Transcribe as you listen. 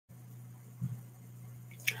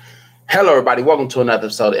Hello, everybody. Welcome to another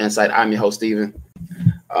episode of Insight. I'm your host, Steven.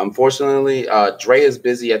 Unfortunately, Dre is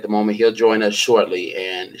busy at the moment. He'll join us shortly.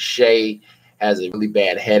 And Shay has a really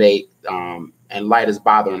bad headache, and light is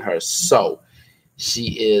bothering her. So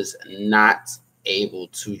she is not able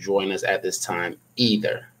to join us at this time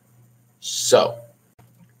either. So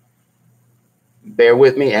bear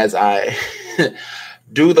with me as I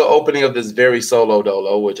do the opening of this very solo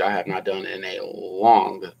dolo, which I have not done in a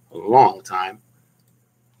long time.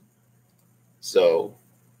 So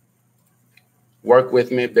work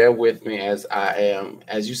with me, bear with me as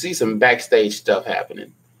you see some backstage stuff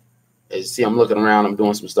happening. As you see, I'm looking around, I'm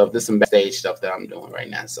doing some stuff. This is some backstage stuff that I'm doing right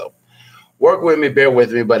now. So work with me, bear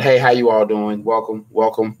with me. But hey, how you all doing? Welcome.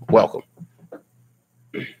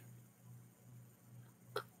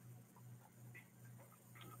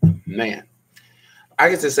 Man,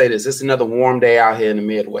 I get to say this. It's another warm day out here in the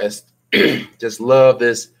Midwest. Just love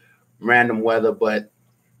this random weather, but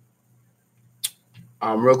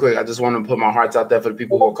real quick, I just want to put my hearts out there for the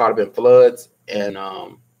people who are caught up in floods. And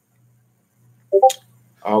oh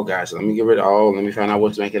gosh, let me find out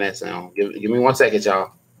what's making that sound. Give me 1 second,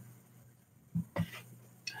 y'all.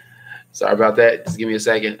 Sorry about that. Just give me a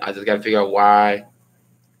second. I just got to figure out why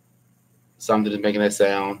something is making that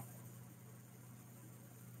sound.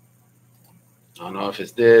 I don't know if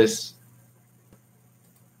it's this.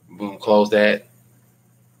 Boom, close that.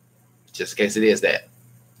 Just in case it is that.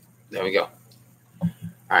 There we go.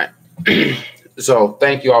 All right. So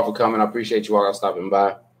thank you all for coming. I appreciate you all stopping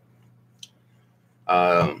by.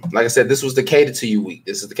 Like I said, this was the Cater to You week.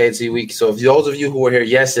 This is the Cater to You week. So if those of you who were here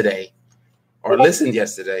yesterday or listened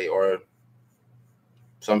yesterday, or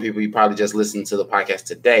some people, you probably just listened to the podcast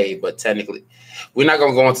today, but technically we're not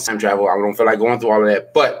going to go into time travel. I don't feel like going through all of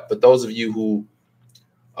that. But those of you who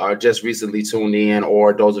are just recently tuned in,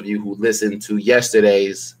 or those of you who listened to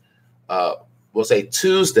yesterday's, we'll say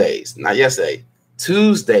Tuesday's, not yesterday,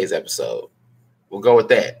 Tuesday's episode. We'll go with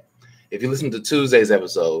that. If you listen to Tuesday's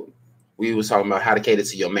episode, we was talking about how to cater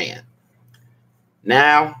to your man.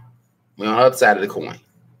 Now, we're on the other side of the coin.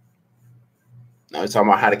 Now we're talking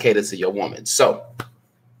about how to cater to your woman. So,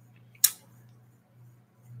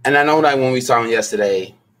 and I know that when we saw him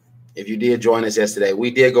yesterday, if you did join us yesterday,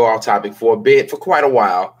 we did go off topic for quite a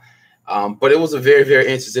while. But it was a very, very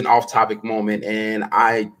interesting off-topic moment. And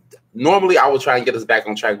normally I would try and get us back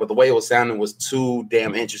on track, but the way it was sounding was too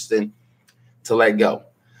damn interesting to let go.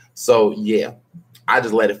 So, yeah, I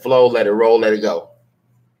just let it flow, let it roll, let it go.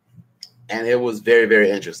 And it was very, very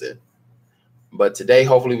interesting. But today,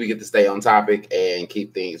 hopefully we get to stay on topic and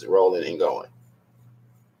keep things rolling and going.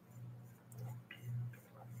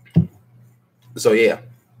 So, yeah,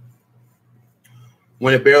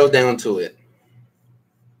 when it barrels down to it,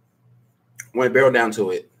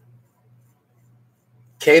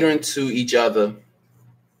 catering to each other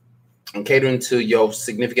and catering to your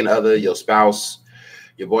significant other, your spouse,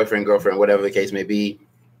 your boyfriend, girlfriend, whatever the case may be,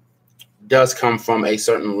 does come from a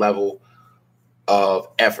certain level of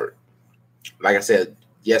effort. Like I said,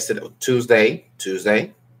 yesterday, Tuesday,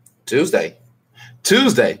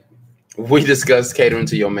 we discussed catering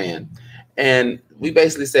to your man. And we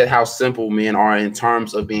basically said how simple men are in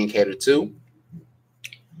terms of being catered to.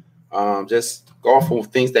 Just go off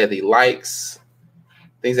of things that he likes,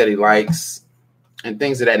 and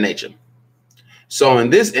things of that nature. So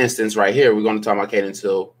in this instance right here, we're going to talk about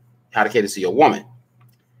how to cater to your woman.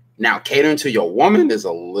 Now, catering to your woman is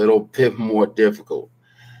a little bit more difficult.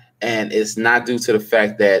 And it's not due to the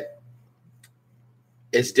fact that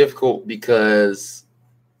it's difficult because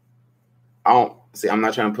I'm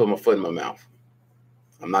not trying to put my foot in my mouth.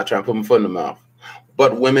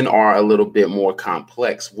 But women are a little bit more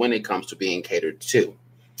complex when it comes to being catered to.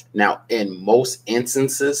 Now, in most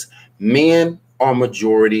instances, men are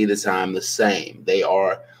majority of the time the same. They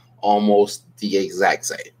are almost the exact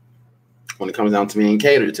same when it comes down to being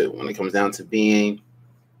catered to, when it comes down to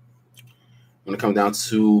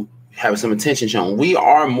having some attention shown. We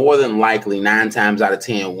are more than likely 9 times out of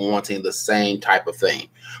 10 wanting the same type of thing.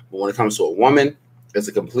 But when it comes to a woman, it's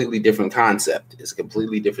a completely different concept. It's a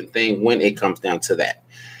completely different thing when it comes down to that.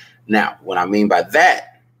 Now, what I mean by that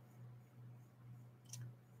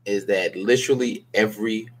is that literally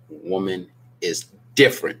every woman is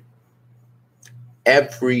different.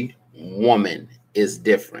 Every woman is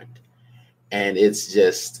different. And it's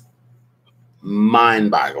just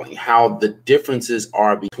mind-boggling how the differences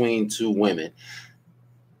are between two women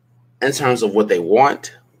in terms of what they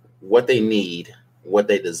want, what they need, what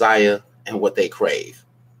they desire, and what they crave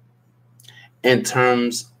in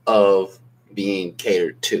terms of being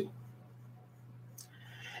catered to.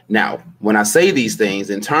 Now, when I say these things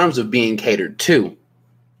in terms of being catered to,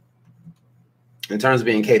 in terms of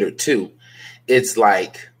being catered to, it's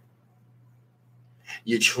like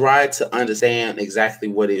you try to understand exactly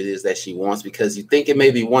what it is that she wants, because you think it may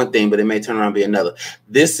be one thing, but it may turn around and be another.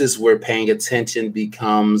 This is where paying attention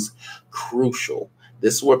becomes crucial.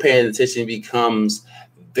 This is where paying attention becomes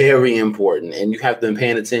very important. And you have been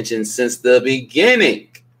paying attention since the beginning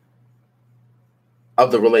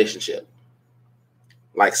of the relationship.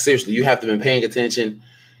 Like, seriously, you have to been paying attention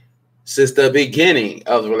since the beginning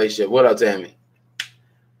of the relationship. What up, Tammy?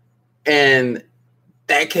 And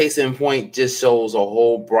that case in point just shows a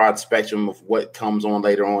whole broad spectrum of what comes on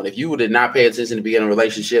later on. If you did not pay attention to begin a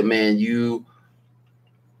relationship, man, you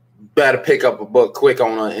better pick up a book quick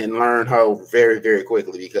on her and learn her very, very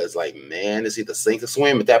quickly, because, like, man, it's either sink or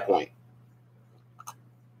swim at that point.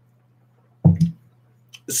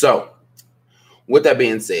 So, with that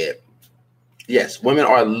being said, yes, women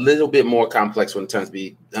are a little bit more complex in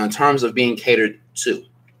terms of being catered to.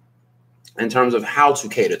 In terms of how to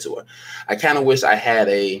cater to her, I kind of wish I had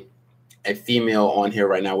a female on here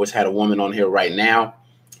right now. I wish I had a woman on here right now,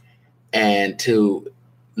 and to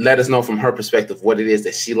let us know from her perspective what it is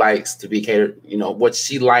that she likes to be catered. You know, what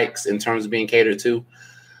she likes in terms of being catered to.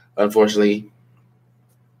 Unfortunately,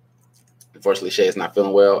 Shay is not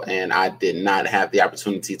feeling well, and I did not have the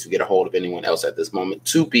opportunity to get a hold of anyone else at this moment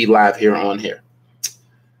to be live here on here.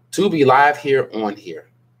 To be live here on here.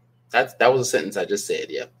 That was a sentence I just said.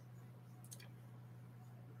 Yeah.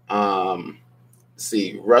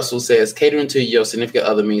 See, Russell says catering to your significant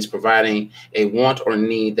other means providing a want or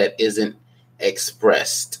need that isn't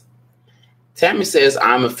expressed. Tammy says,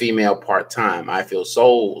 I'm a female part-time. I feel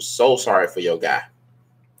so sorry for your guy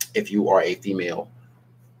if you are a female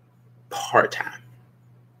part-time.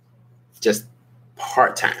 Just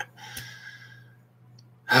part-time.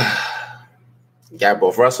 Got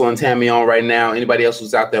both Russell and Tammy on right now. Anybody else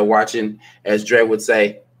who's out there watching, as Dre would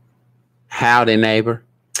say, howdy, neighbor.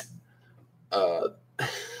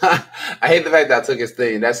 I hate the fact that I took his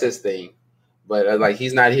thing. That's his thing. But like,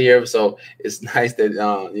 he's not here, so it's nice that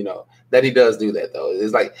that he does do that, though.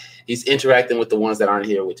 It's like he's interacting with the ones that aren't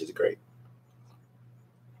here, which is great.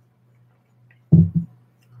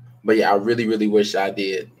 But yeah, I really, really wish I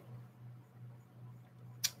did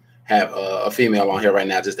have a female on here right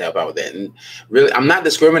now just to help out with that. And really, I'm not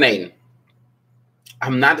discriminating.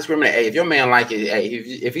 Hey, if your man like it, hey,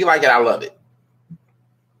 if he like it, I love it.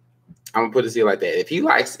 I'm gonna put it to you like that. If he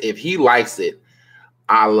likes it,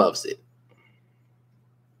 I loves it.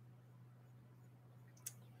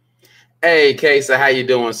 Hey, Kesa, how you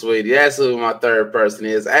doing, sweetie? That's who my third person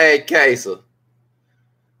is. Hey, Kesa.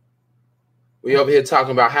 We over here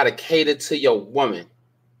talking about how to cater to your woman.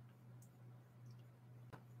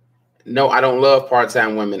 No, I don't love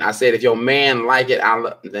part-time women. I said if your man like it, I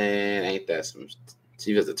love. Then ain't that some?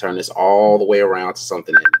 She has to turn this all the way around to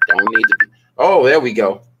something that don't need to be. Oh, there we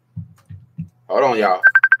go. Hold on, y'all.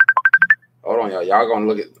 Y'all gonna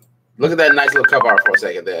look at that nice little cover art for a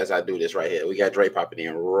second there as I do this right here. We got Dre popping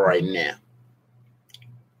in right now.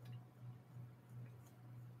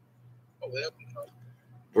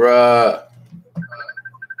 Bruh.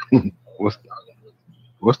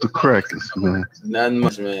 What's the crackers, man? Nothing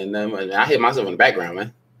much, man. I hit myself in the background,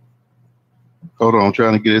 man. Hold on, I'm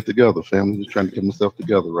trying to get it together, family. I'm trying to get myself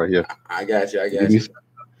together right here. I got you.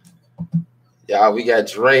 Y'all, we got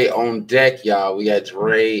Dre on deck, y'all.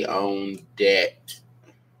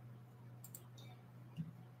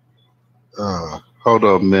 Hold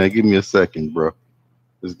up, man. Give me a second, bro.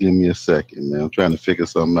 Just give me a second, man. I'm trying to figure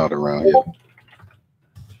something out around here.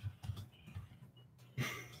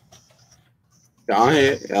 Go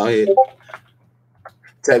ahead.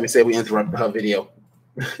 Tabby said we interrupted her video.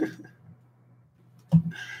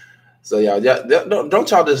 So y'all,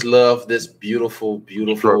 don't y'all just love this beautiful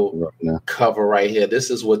cover right here? This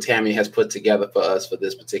is what Tammy has put together for us for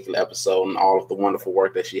this particular episode and all of the wonderful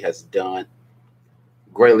work that she has done.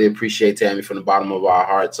 Greatly appreciate Tammy from the bottom of our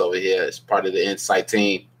hearts over here as part of the Insight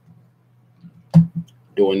team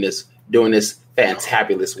doing this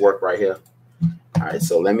fantabulous work right here. All right,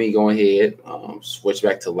 so let me go ahead, switch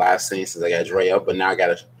back to live scene since I got Dre up, but now I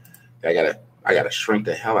gotta shrink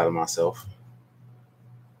the hell out of myself.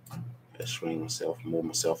 Shrink myself, move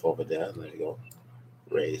myself over there. Let me go,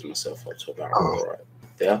 raise myself up to about right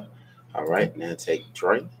there. All right, now take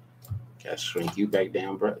Dre. Gotta shrink you back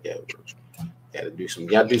down, bro. Gotta do some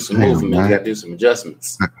movement. Gotta do some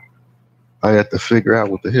adjustments. I had to figure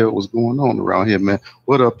out what the hell was going on around here, man.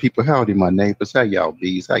 What up, people? Howdy, my neighbors. How y'all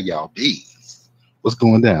bees? What's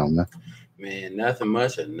going down, man? Man, nothing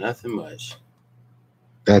much.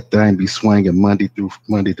 That thing be swinging Monday to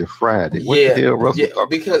Friday. What the hell, Russell? Yeah,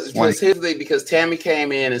 because Tammy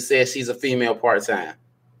came in and said she's a female part-time.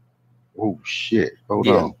 Oh shit! Hold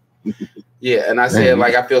Yeah. on. Yeah, and I Damn, said, you-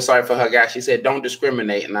 like, I feel sorry for her guy. She said, don't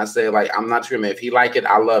discriminate. And I said, like, I'm not discriminating. If he like it,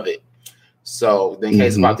 I love it. So then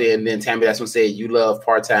Case Mhm. popped in, and then Tammy that's when said, you love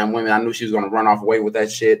part-time women. I knew she was going to run off away with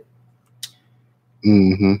that shit.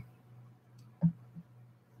 Mm-hmm.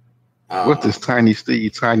 What's this Tiny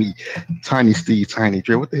Steve, Tiny Steve, Tiny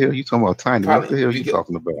Dre? What the hell are you talking about, Tiny? What the hell are you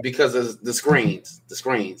talking about? Because of the screens. The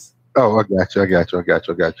screens. Oh, I got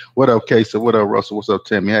you. What up, Casey? What up, Russell? What's up,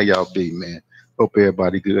 Tammy? How y'all be, man? Hope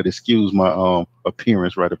everybody good. Excuse my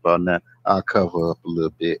appearance right about now. I'll cover up a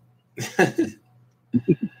little bit.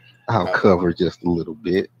 I'll cover just a little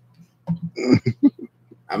bit.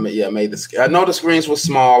 I mean, yeah, I know the screens were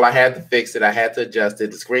small. I had to fix it. I had to adjust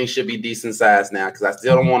it. The screen should be decent size now because I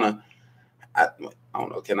still don't want to. I don't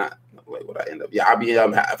know. Can I? Wait, would I end up? Yeah, I'll be.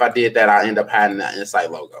 If I did that, I end up hiding that Insight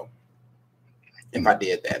logo. If I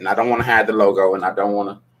did that, and I don't want to hide the logo, and I don't want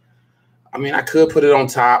to. I mean, I could put it on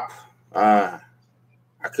top.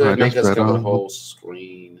 I could make us cover the whole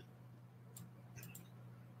screen.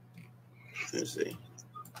 Let's see.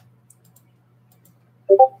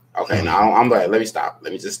 Okay, now I'm like, let me stop.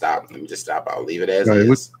 Let me just stop. I'll leave it as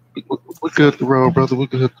is. We're good to roll, brother. We're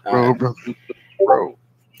good to roll, brother. Roll.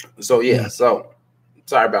 So yeah, so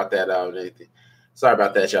sorry about that. Sorry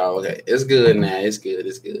about that, y'all. Okay, it's good now. It's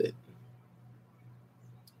good.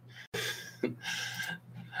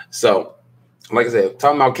 So, like I said,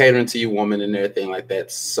 talking about catering to you, woman, and everything like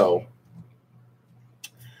that. So,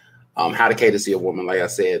 how to cater to your woman? Like I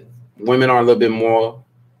said, women are a little bit more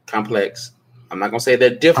complex. I'm not gonna say they're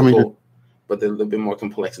difficult, but they're a little bit more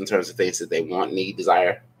complex in terms of things that they want, need,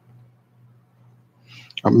 desire.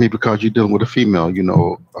 I mean, because you're dealing with a female, you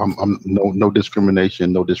know, I'm no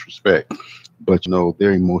discrimination, no disrespect, but you know,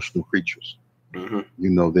 they're emotional creatures. Mm-hmm. You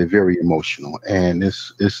know, they're very emotional, and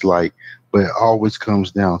it's like, but it always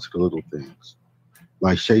comes down to the little things.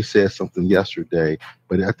 Like Shay said something yesterday,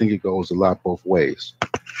 but I think it goes a lot both ways.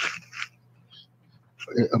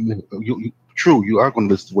 I mean, true, you are going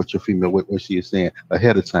to listen to what your female, what she is saying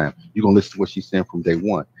ahead of time. You're going to listen to what she's saying from day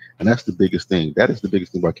one. And that's the biggest thing. That is the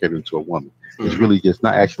biggest thing about catering to a woman. Mm-hmm. It's really just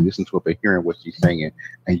not actually listening to her, but hearing what she's saying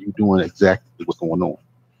and you doing exactly what's going on.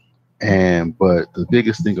 But the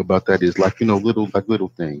biggest thing about that is like, you know, little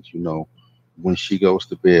things, you know, when she goes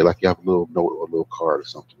to bed, like you have a little note or a little card or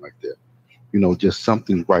something like that. You know, just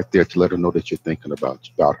something right there to let her know that you're thinking about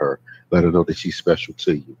her. Let her know that she's special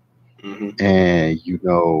to you. Mm-hmm. And, you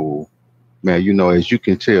know, man, you know, as you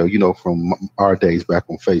can tell, you know, from our days back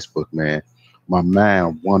on Facebook, man, my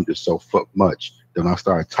mind wanders so much that when I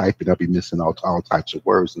started typing, I'd be missing all types of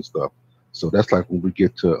words and stuff. So that's like when we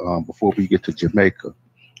get to, before we get to Jamaica,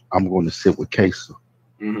 I'm going to sit with Kesa.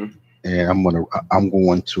 Mm-hmm. And I'm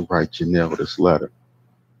going to write Janelle this letter.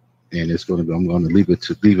 And it's going to be, I'm going to leave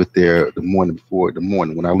it there the morning before the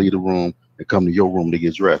morning when I leave the room and come to your room to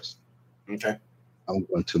get dressed. Okay. I'm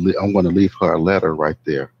going to leave her a letter right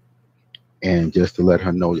there, and just to let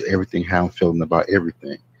her know everything, how I'm feeling about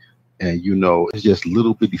everything. And you know, it's just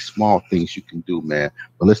little bitty small things you can do, man.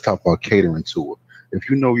 But let's talk about catering to her. If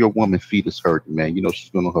you know your woman feet is hurting, man, you know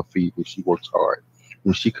she's been on her feet and she works hard.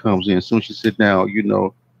 When she comes in, as soon as she sit down, you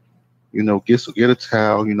know, get a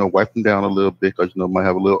towel, you know, wipe them down a little bit because you know might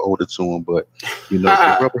have a little odor to them, but you know,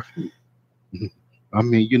 rub her feet. I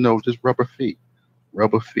mean, you know, just rub her feet,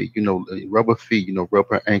 you know, rub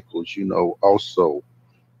her ankles, you know. Also,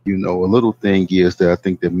 you know, a little thing is that I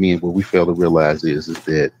think that what we fail to realize is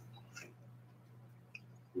that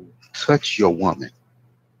touch your woman,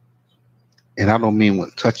 and I don't mean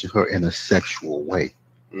touching her in a sexual way.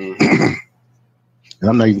 Mm-hmm. And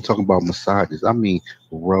I'm not even talking about massages. I mean,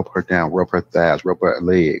 rub her down, rub her thighs, rub her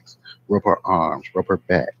legs, rub her arms, rub her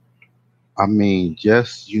back. I mean,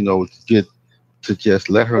 just, you know, just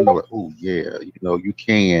let her know, oh, yeah, you know, you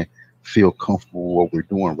can feel comfortable with what we're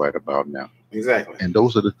doing right about now. Exactly. And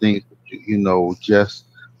those are the things, you know, just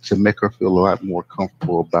to make her feel a lot more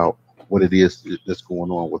comfortable about what it is that's going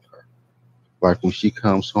on with her. Like when she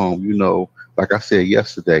comes home, you know, like I said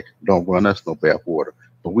yesterday, don't run us no bath water.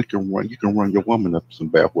 But you can run your woman up some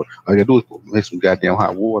bath water. All you gotta do is make some goddamn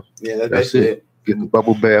hot water. Yeah, that's it. Get the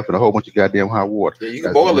bubble bath and a whole bunch of goddamn hot water. Yeah, you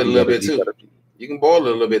can boil it a little bit too. You can boil it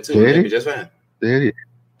a little bit too. Maybe just fine. There it is.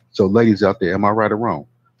 So ladies out there, am I right or wrong?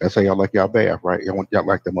 That's how y'all like y'all bath, right? Y'all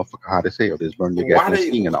like that motherfucker hot as hell. Just burn your goddamn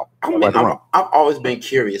skin off. I've always been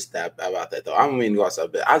curious about that though. I don't mean to go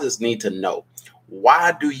outside, but I just need to know,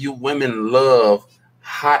 why do you women love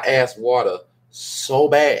hot ass water so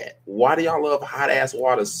bad? Why do y'all love hot ass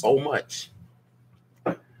water so much?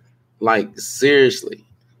 Like, seriously.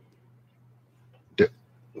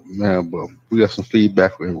 Man, but we got some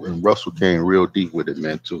feedback and Russell came real deep with it,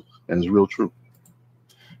 man, too. And it's real true.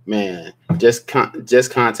 Man, just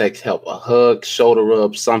context help. A hug, shoulder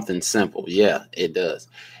rub, something simple. Yeah, it does.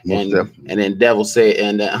 Most definitely.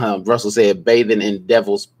 And then Russell said, bathing in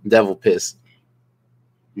devil piss.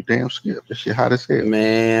 You damn skip. This shit hot as hell.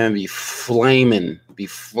 Man, be flaming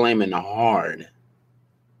hard.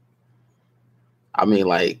 I mean,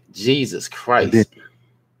 like, Jesus Christ.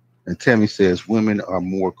 And Tammy says women are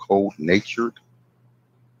more cold-natured.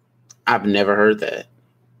 I've never heard that.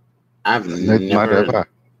 I've never heard that.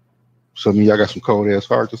 So, y'all got some cold-ass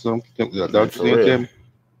hearts or something? Real.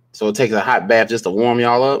 So it takes a hot bath just to warm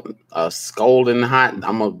y'all up? Scalding hot?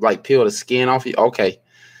 I'm going to, like, peel the skin off you? Okay.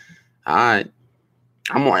 All right.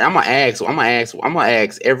 I'm gonna ask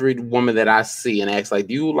every woman that I see and ask, like,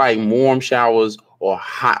 do you like warm showers or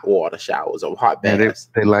hot water showers or hot baths?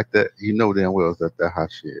 They like that. You know damn well that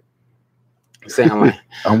hot shit. Sound like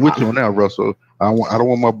I'm with you on that, Russell. I don't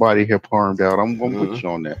want my body hair permed out. I'm with you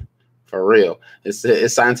on that. For real.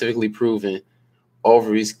 It's scientifically proven.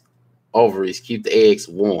 Ovaries keep the eggs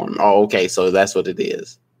warm. Oh, okay, so that's what it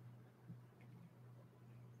is.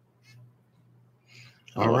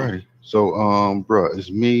 All righty. So, bro, it's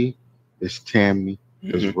me, it's Tammy,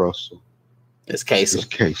 it's Russell, it's Casey.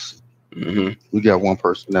 We got one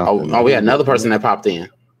person out there. Oh, we had another person that popped in.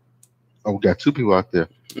 Oh, we got two people out there.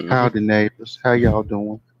 Howdy, neighbors. How y'all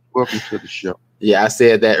doing? Welcome to the show. Yeah, I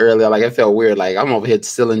said that earlier. Like, it felt weird. Like, I'm over here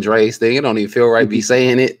stealing Dre's thing. It don't even feel right be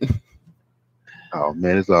saying it. Oh,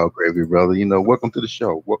 man, it's all gravy, brother. You know, welcome to the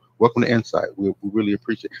show. Welcome to Insight. We really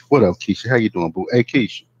appreciate it. What up, Keisha? How you doing, boo? Hey,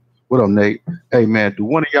 Keisha. What up, Nate? Hey, man, do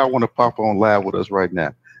one of y'all want to pop on live with us right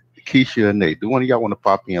now? Keisha and Nate, do one of y'all want to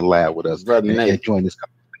pop in live with us and join this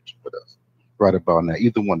conversation with us right about now?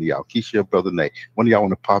 Either one of y'all, Keisha or Brother Nate, one of y'all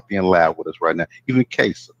want to pop in live with us right now? Even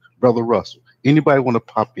Casey, Brother Russell, anybody want to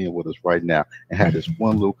pop in with us right now and have this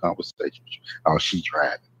one little conversation with you? Oh, she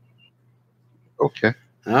driving. Okay.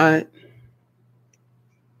 All right.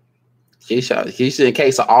 Keisha and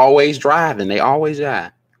Casey are always driving. They always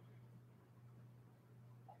drive.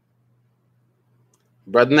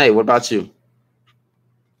 Brother Nate, what about you?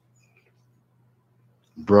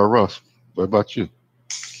 Bro Russ, what about you?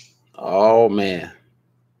 Oh, man.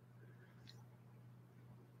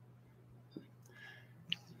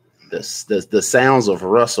 The sounds of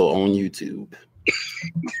Russell on YouTube.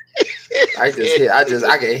 I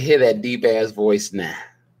can hear that deep ass voice now.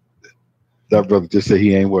 That brother just said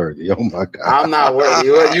he ain't worthy. Oh my God. I'm not worthy.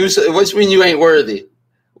 What you mean you ain't worthy?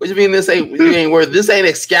 What you mean you ain't worthy? This ain't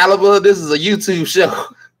Excalibur. This is a YouTube show.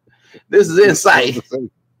 This is Insight.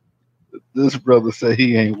 This brother said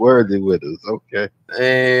he ain't worthy with us. Okay.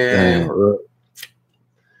 And all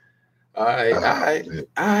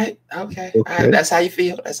right. Okay. All right. That's how you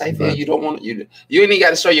feel. You don't want you ain't even got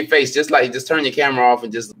to show your face. Just turn your camera off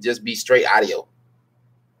and just be straight audio.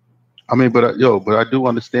 I mean, but I do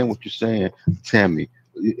understand what you're saying, Tammy.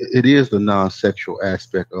 It is the non-sexual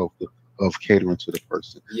aspect of catering to the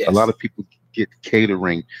person. Yes. A lot of people get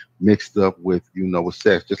catering mixed up with with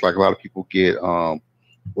sex, just like a lot of people get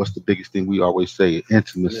what's the biggest thing we always say?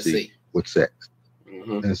 Intimacy with sex.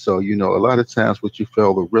 And so a lot of times what you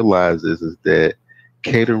fail to realize is that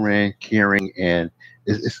catering, caring, and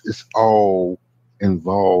it's all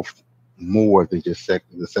involved more than just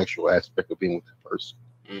the sexual aspect of being with the person.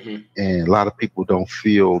 And a lot of people don't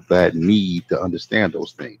feel that need to understand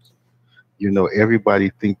those things. Everybody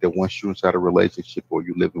think that once you're inside a relationship or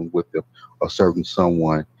you're living with a certain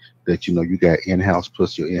someone that you got in-house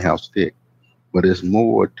plus your in-house dick. But it's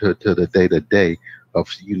more to the day-to-day of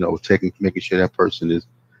making sure that person is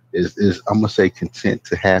I'm gonna say content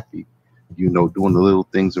to happy, doing the little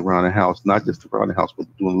things around the house, not just around the house, but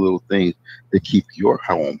doing the little things that keep your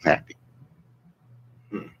home happy.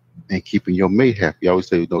 And keeping your mate happy. I always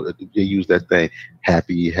say, they use that thing,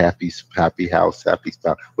 happy house, happy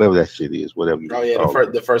spouse, whatever that shit is, whatever.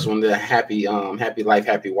 The first one, the happy life,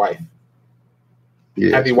 happy wife.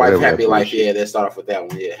 Yeah, happy wife, happy life. Yeah, let's start off with that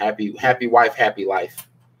one. Yeah, happy wife, happy life.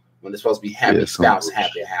 When it's supposed to be happy spouse,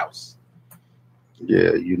 happy house.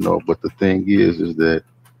 Yeah, but the thing is that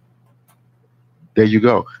there you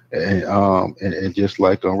go, and just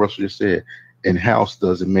like Russell just said, in-house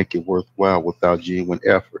doesn't make it worthwhile without genuine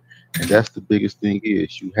effort. And that's the biggest thing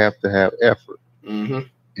is you have to have effort. And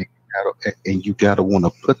you got to want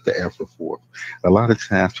to put the effort forth. A lot of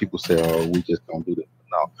times people say, oh, we just don't do that.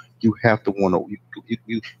 No, you have to want to,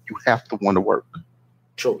 you have to want to work.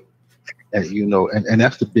 True. And, and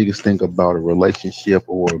that's the biggest thing about a relationship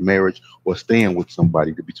or a marriage or staying with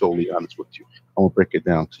somebody, to be totally honest with you. I'm going to break it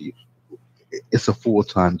down to you. It's a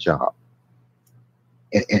full-time job.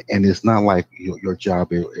 And it's not like your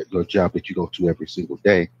job that you go to every single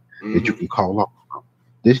day that you can call off from.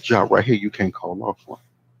 This job right here, you can't call off from.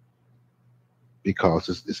 because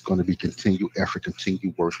it's going to be continued effort,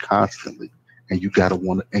 continued work constantly, and you gotta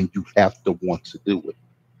want to, and you have to want to do it.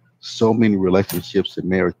 So many relationships and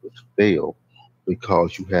marriages fail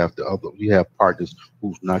because you have partners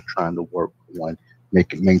who's not trying to work on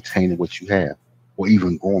maintaining what you have, or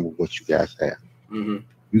even growing with what you guys have. Mm-hmm.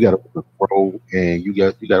 You got to grow, and you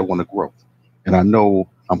got to want to grow. And I know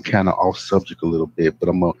I'm kind of off subject a little bit, but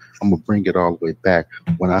I'm gonna bring it all the way back.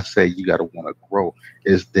 When I say you got to want to grow,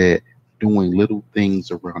 is that doing little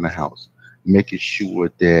things around the house, making sure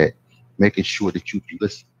that making sure that you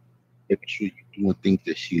listen, making sure you're doing things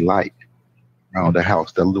that she like around the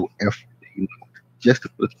house, that little effort, just to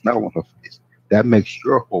put a smile on her face. That makes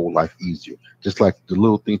your whole life easier. Just like the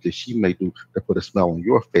little things that she may do to put a smile on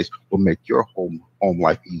your face will make your home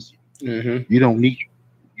life easier. Mm-hmm. You don't need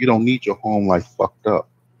you don't need your home life fucked up,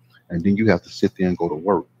 and then you have to sit there and go to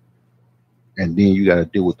work, and then you got to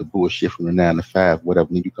deal with the bullshit from the 9 to 5, whatever.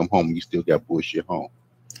 Then you come home and you still got bullshit home.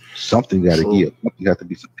 Something got to True. give. Something got to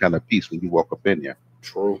be some kind of peace when you walk up in there.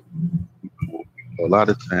 True. A lot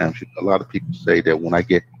of times, a lot of people say that when I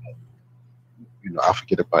get, I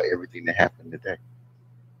forget about everything that happened today.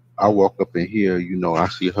 I walk up in here, I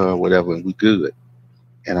see her, whatever, and we good,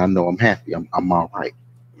 and I know I'm happy. I'm all right.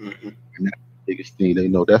 Mm-hmm. And that's the biggest thing.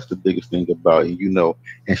 That's the biggest thing about it.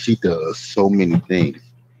 And she does so many things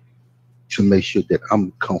to make sure that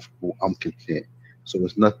I'm comfortable, I'm content. So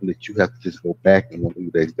it's nothing that you have to just go back and want to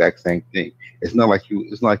do the exact same thing. It's not like you.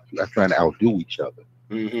 It's not like you are trying to outdo each other.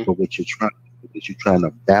 Mm-hmm. But what you're trying to do is you're trying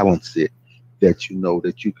to balance it, that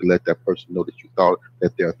that you can let that person know that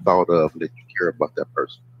they're thought of, and that you care about that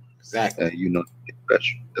person. Exactly. And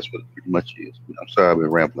that's what it pretty much is. I'm sorry I've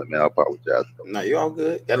been rambling, man. I apologize. No, you're all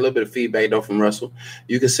good. Got a little bit of feedback though from Russell.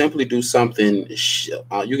 You could simply do something.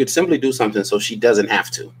 You could simply do something so she doesn't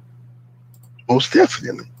have to. Most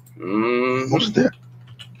definitely. Mm-hmm.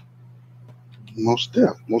 Most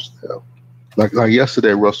definitely. Like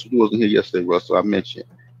yesterday, Russell. You wasn't here yesterday, Russell. I mentioned,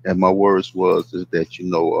 and my words is that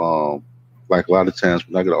like a lot of times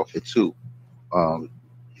when I get off at 2,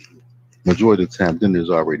 majority of the time dinner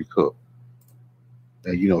is already cooked,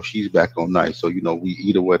 and she's back on night, so we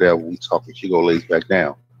eat or whatever, we talk, and she go lays back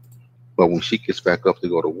down. But when she gets back up to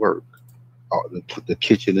go to work, the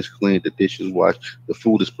kitchen is clean, the dishes washed, the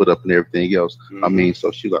food is put up, and everything else. Mm-hmm. I mean,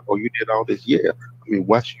 so she's like, "Oh, you did all this?" Yeah. I mean,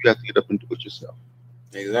 why should you have to get up and do it yourself?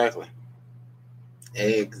 Exactly.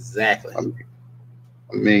 I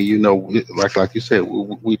mean, like you said,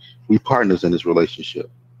 we partners in this relationship.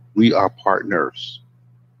 We are partners.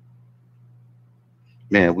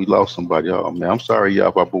 Man, we lost somebody. Oh man, I'm sorry, y'all.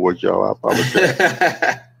 If I bored y'all, I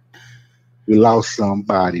apologize. We lost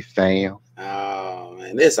somebody, fam. Oh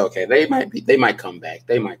man, it's okay. They might come back.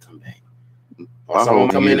 Or someone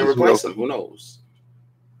come in and replace them. Who knows?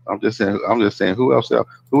 I'm just saying. Who else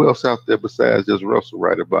out there besides just Russell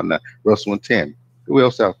right about now? Russell and Tammy. Who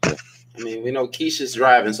else out there? I mean, we know Keisha's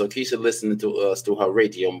driving, so Keisha listening to us through her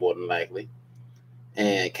radio more than likely.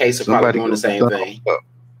 And Case will probably doing the same thing.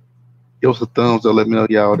 Give us a thumbs up. Let me know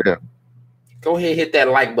y'all there. Go ahead, hit that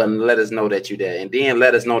like button. And let us know that you're there, and then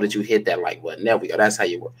let us know that you hit that like button. There we go. That's how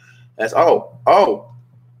you work. That's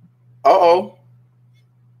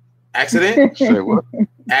accident. Say what?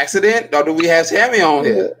 Accident? Or do we have Tammy on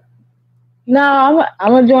here? No,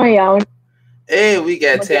 I'm gonna join y'all. Hey, we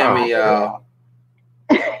got Tammy, y'all.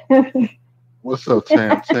 What's up,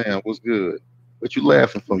 Tam? What's good? What you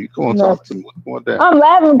laughing for? You come on, talk to me. What's going down? I'm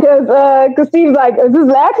laughing because Steve's like, "Is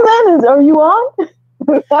this accident? Are you on?"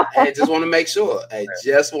 I just want to make sure.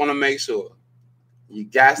 You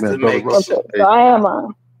got to make Russell, sure. So I am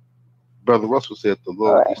on. Brother Russell said the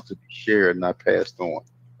Lord is to be shared, not passed on,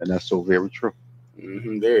 and that's so very true.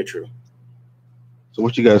 Mm-hmm, very true. So,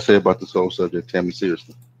 what you got to say about this whole subject, Tammy?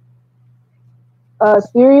 Seriously.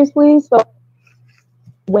 Seriously, so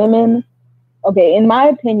women. Okay, in my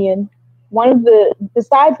opinion, one of the,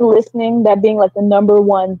 besides listening, that being like the number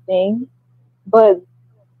one thing, but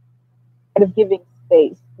of giving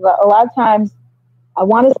space. A lot of times, I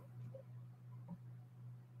want to.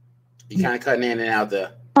 You kind of cutting in and out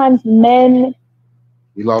there. Sometimes men.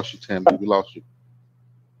 We lost you, Tammy. We lost you.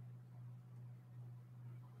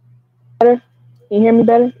 Better? Can you hear me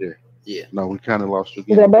better? Yeah. No, we kind of lost you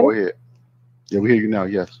again. Is that better? Go ahead. Yeah, we hear you now.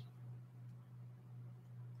 Yes.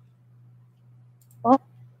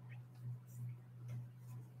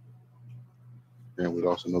 And we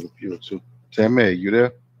lost another viewer too. Tammy, you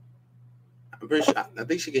there? I'm pretty sure. I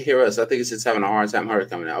think she can hear us. I think it's just having a hard time her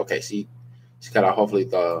coming out. Okay, she got out. Hopefully,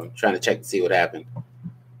 trying to check to see what happened.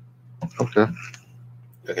 Okay.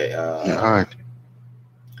 Okay. Yeah, all right.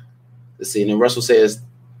 Let's see. And then Russell says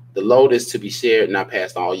the load is to be shared, not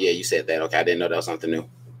passed on. Oh, yeah, you said that. Okay, I didn't know that was something new.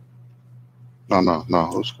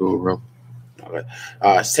 No. It's cool, bro. All right.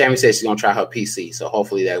 Tammy says she's gonna try her PC, so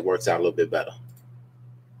hopefully that works out a little bit better.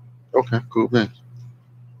 Okay, cool, man.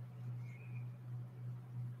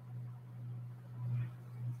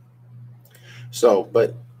 So,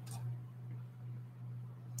 but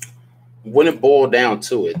when it boiled down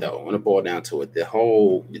to it, the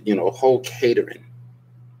whole catering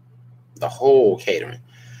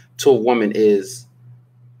to a woman is,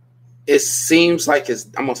 it seems like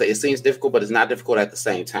I'm gonna say it seems difficult, but it's not difficult at the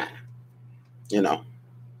same time.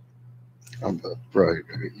 Right.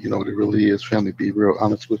 You know what it really is, family. Be real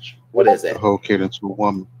honest with you. What is that? The whole catering to a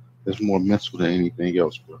woman is more mental than anything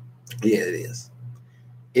else, bro. Yeah, it is.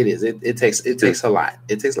 It is. It takes a lot.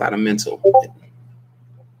 It takes a lot of mental.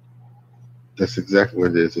 That's exactly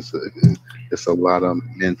what it is. It's a lot of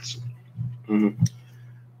mental. Mm-hmm.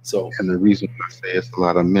 So, and the reason I say it's a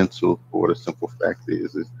lot of mental, for the simple fact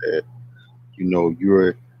is that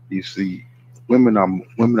you see, women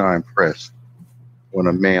are impressed when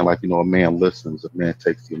a man listens, a man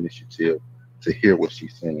takes the initiative to hear what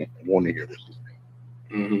she's saying and want to hear what she's saying.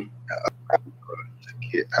 Mm-hmm. To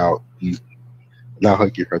get out, allow her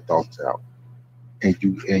to get her thoughts out, and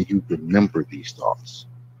you remember these thoughts.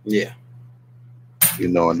 Yeah.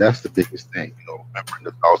 And that's the biggest thing. Remembering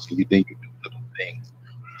the thoughts, and you do little things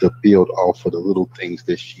to build off of the little things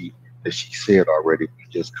that she said already. You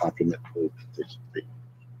just compliment her.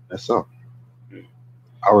 That's all. Mm-hmm.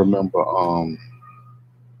 I remember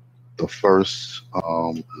the first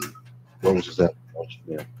what was that?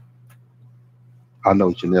 I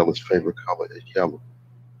know Janelle's favorite color is yellow.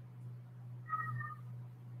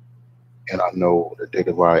 And I know the date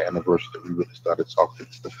of our anniversary that we really started talking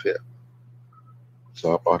is the 5th.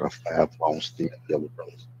 So I bought her 5 long stem yellow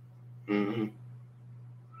roses. Mm-hmm.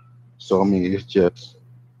 So I mean, it's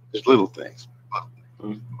little things.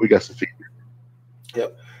 Mm-hmm. We got some feedback.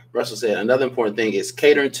 Yep. Russell said another important thing is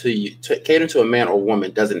catering to a man or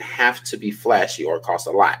woman doesn't have to be flashy or cost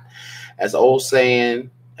a lot. As the old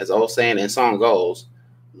saying and song goes,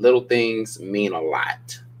 little things mean a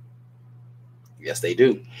lot. Yes, they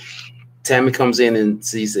do. Tammy comes in and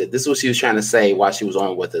she said, this is what she was trying to say while she was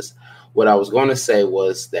on with us. What I was going to say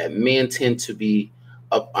was that men tend to be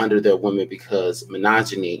up under their women because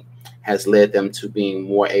misogyny has led them to being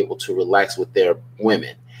more able to relax with their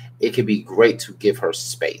women. It could be great to give her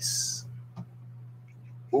space.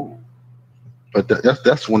 Ooh. But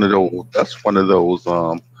that's one of those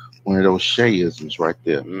Shayisms right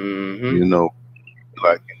there. Mm-hmm.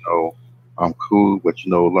 I'm cool, but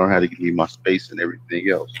learn how to give me my space and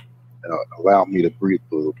everything else. Allow me to breathe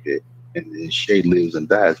a little bit, and Shay lives and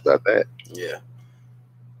dies by that. Yeah,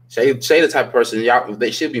 Shay the type of person they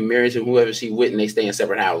should be married to whoever she with, and they stay in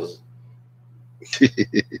separate houses.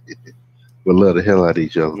 We'll love the hell out of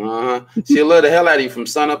each other. She'll love the hell out of you from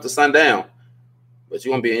sun up to sundown, but you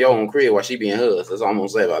won't be in your own crib while she be in hers. That's all I'm gonna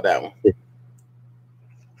say about that one.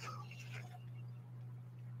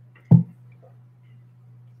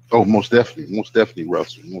 Oh, most definitely,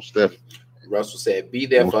 Russell. Most definitely. Russell said, be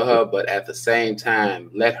there for her, but at the same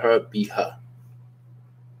time, let her be her.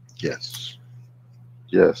 Yes.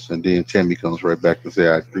 And then Tammy comes right back and say,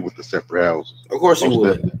 I agree with the separate houses. Of course you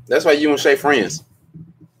would. Definitely. That's why you and Shay friends.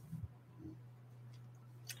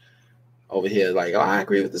 Over here, like, I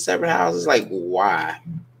agree with the separate houses. Like, why?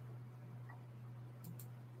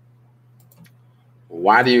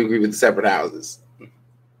 Why do you agree with the separate houses?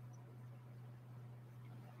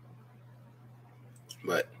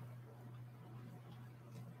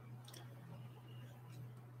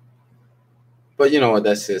 But you know what?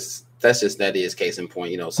 That is case in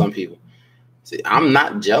point. Some people see, I'm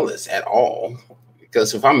not jealous at all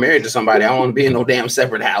because if I'm married to somebody, I don't want to be in no damn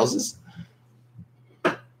separate houses.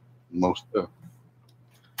 Most of.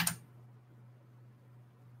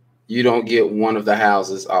 You don't get one of the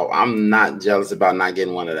houses. Oh, I'm not jealous about not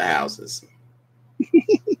getting one of the houses.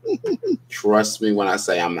 Trust me when I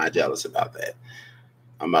say I'm not jealous about that.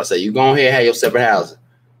 I'm about to say, you go ahead and have your separate houses.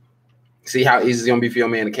 See how easy it's going to be for your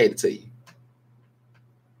man to cater to you.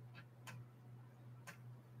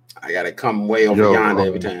 I got to come way over yonder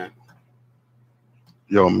every time.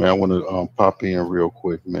 Yo, man, I want to pop in real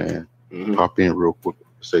quick, man. Mm-hmm. Pop in real quick to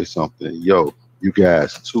say something. Yo, you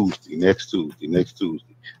guys, next Tuesday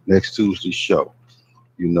show,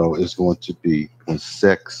 it's going to be when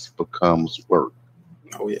sex becomes work.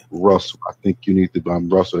 Oh, yeah. Russell, I think you need to,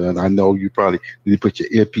 Russell, and I know you probably need to put your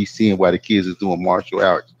earpiece in while the kids is doing martial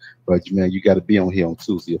arts, but, man, you got to be on here on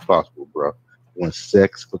Tuesday if possible, bro. When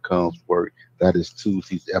sex becomes work, that is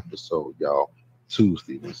Tuesday's episode, y'all.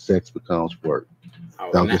 Tuesday, when sex becomes work.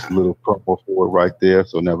 That was just a little promo for it right there,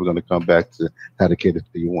 so now we're going to come back to how to cater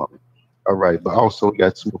to your woman. All right, but also we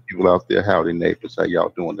got some people out there. Howdy, neighbors. How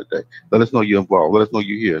y'all doing today? Let us know you're involved. Let us know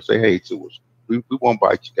you're here. Say hey to us. We won't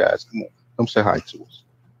bite you guys. Come on, come say hi to us.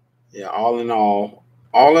 Yeah, all in all,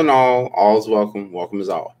 all's welcome. Welcome is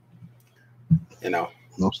all. You know.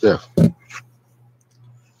 No, Steph.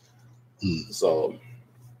 So I'm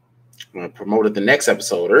gonna promote the next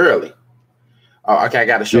episode early. Oh, okay. I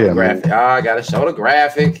gotta show the graphic. Man. I gotta show the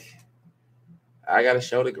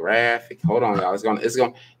graphic. Hold on, y'all.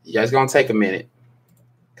 It's gonna take a minute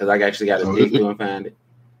because I actually got to dig through and find it.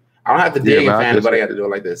 I don't have to dig and find it, but I got to do it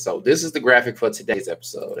like this. So this is the graphic for today's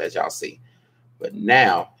episode, as y'all see. But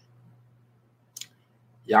now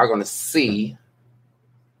y'all gonna see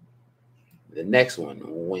the next one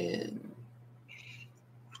when,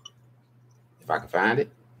 if I can find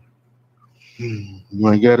it. You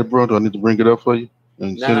ain't got it, bro? Do I need to bring it up for you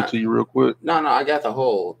and send it to you real quick? No, I got the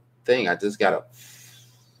whole thing. I just gotta.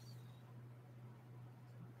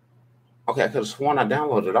 Okay, I could have sworn I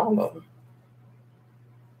downloaded all of them.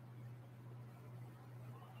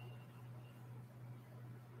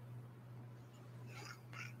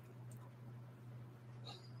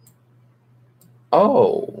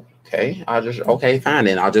 Oh, okay. Fine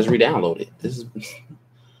then. I'll just re-download it.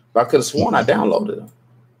 But I could have sworn I downloaded them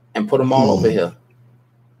and put them all over here.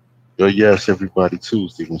 Yes, everybody.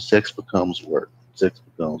 Tuesday when sex becomes work.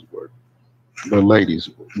 But ladies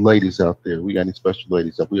out there, we got any special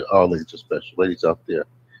ladies up? We all ladies are special. Ladies out there,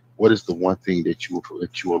 what is the one thing that you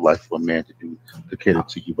would like for a man to do to cater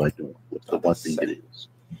to you by doing? What's the one thing that is?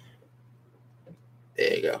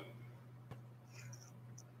 There you go.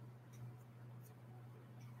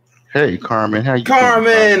 Hey, Carmen, how you doing?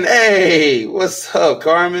 Carmen, hey, what's up,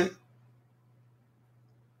 Carmen?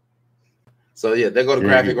 So yeah, there go the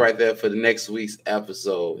graphic right there for the next week's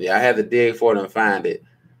episode. Yeah, I had to dig for it and find it.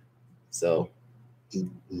 So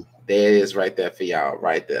there it is right there for y'all,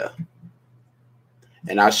 right there.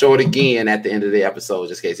 And I'll show it again at the end of the episode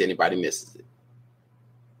just in case anybody misses it.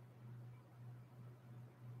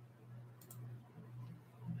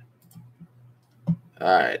 All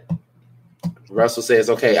right. Russell says,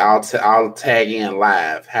 okay, I'll tag in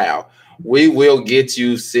live. How? We will get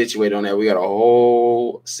you situated on that. We got a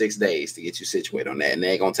whole 6 days to get you situated on that. And it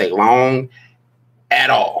ain't going to take long at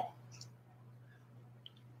all.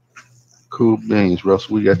 Cool beans, Russ.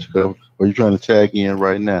 We got you covered. Are you trying to tag in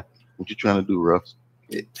right now? What you trying to do, Russ?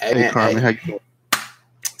 Hey, Carmen, how you doing?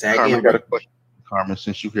 Tag Carmen, in, got a question. Carmen,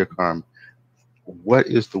 since you're here, Carmen, what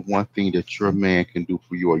is the one thing that your man can do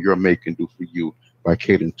for you or your mate can do for you by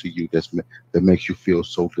catering to you that makes you feel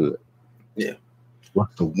so good? Yeah.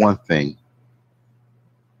 What's the one thing?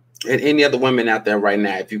 And any other women out there right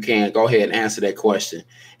now, if you can, go ahead and answer that question.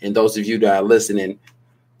 And those of you that are listening,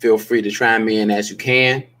 feel free to chime in as you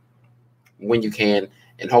can, when you can,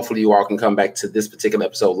 and hopefully you all can come back to this particular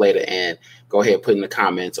episode later and go ahead and put in the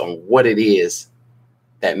comments on what it is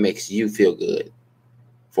that makes you feel good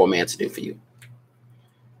for a man to do for you.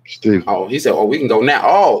 Steve. Oh, he said, we can go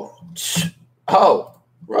now. Oh,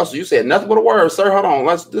 Russell, you said nothing but a word, sir. Hold on.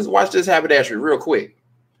 Let's just watch this haberdashery real quick.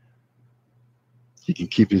 He can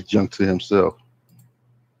keep his junk to himself.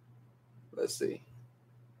 Let's see.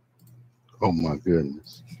 Oh, my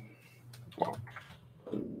goodness.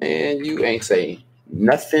 Man, you ain't saying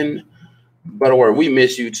nothing but a word. We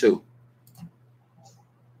miss you, too.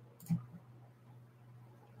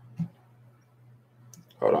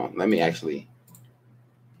 Hold on. Let me actually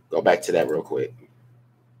go back to that real quick.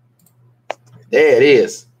 There it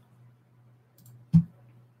is.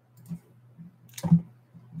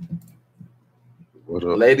 What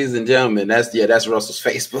up? Ladies and gentlemen, that's Russell's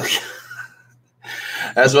Facebook.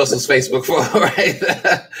 That's Russell's Facebook photo right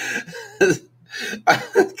there.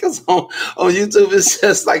 Because on YouTube, it's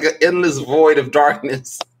just like an endless void of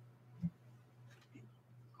darkness.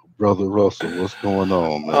 Brother Russell, what's going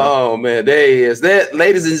on, man? Oh, man, there he is.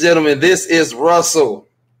 Ladies and gentlemen, this is Russell.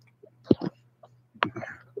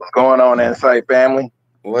 What's going on, Insight family?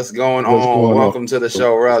 What's going on? Welcome to the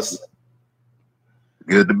show, Russ.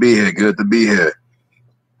 Good to be here. Good to be here.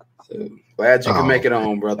 So, glad you can make it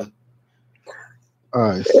on, brother. All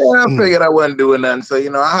right. Yeah, I figured I wasn't doing nothing, so I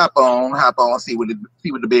hop on, see what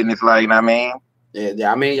the business like. You know what I mean?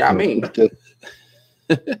 Yeah. I mean.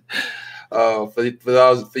 For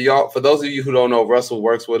those of you who don't know, Russell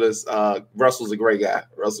works with us. Russell's a great guy.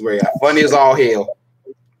 Funny as all hell,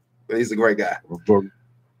 but he's a great guy.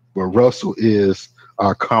 But Russell is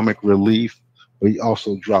our comic relief, but he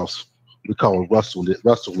also drops. We call it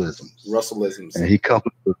Russellisms. And he comes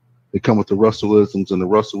with the Russellisms, and the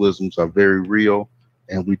Russellisms are very real,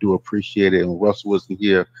 and we do appreciate it. And Russellism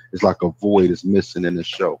here is like a void is missing in the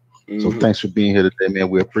show. Mm-hmm. So thanks for being here today, man.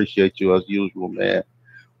 We appreciate you as usual, man.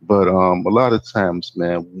 But a lot of times,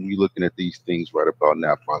 man, when we're looking at these things right about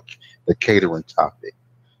now, about the catering topic,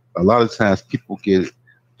 a lot of times people get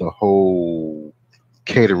the whole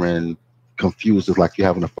catering confused as like you're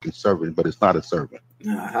having a fucking servant, but it's not a servant.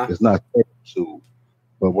 Uh-huh. It's not to.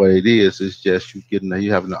 But what it is just you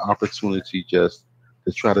having the opportunity just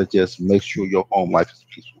to try to just make sure your home life is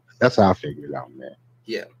peaceful. That's how I figure it out, man.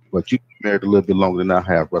 Yeah. But you've been married a little bit longer than I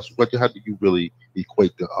have, Russell. How do you really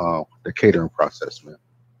equate the catering process, man?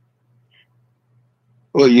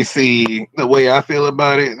 Well, you see, the way I feel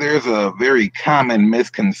about it, there's a very common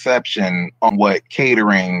misconception on what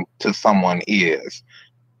catering to someone is.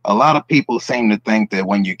 A lot of people seem to think that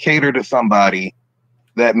when you cater to somebody,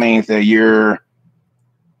 that means that you're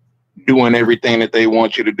doing everything that they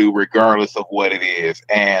want you to do, regardless of what it is.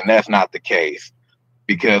 And that's not the case.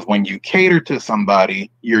 Because when you cater to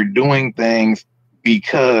somebody, you're doing things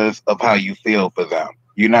because of how you feel for them.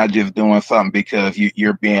 You're not just doing something because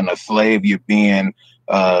you're being a slave, you're being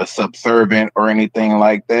subservient or anything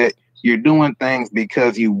like that. You're doing things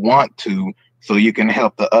because you want to, so you can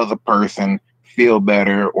help the other person feel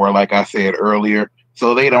better, or like I said earlier,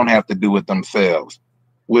 so they don't have to do it themselves.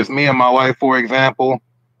 With me and my wife, for example,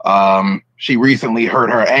 she recently hurt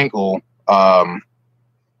her ankle the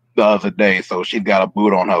other day, so she's got a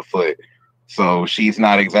boot on her foot. So she's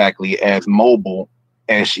not exactly as mobile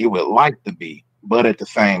as she would like to be. But at the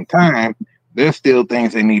same time, there's still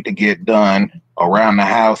things that need to get done around the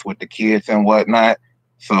house with the kids and whatnot.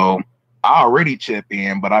 So I already chip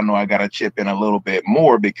in, but I know I got to chip in a little bit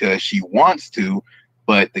more because she wants to.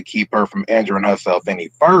 But to keep her from injuring herself any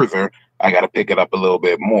further, I got to pick it up a little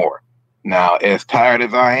bit more. Now, as tired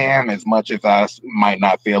as I am, as much as I might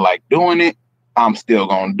not feel like doing it, I'm still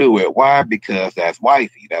going to do it. Why? Because that's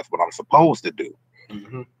wifey. That's what I'm supposed to do.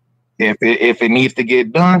 Mm-hmm. If it needs to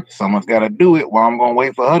get done, someone's got to do it. Well, I'm going to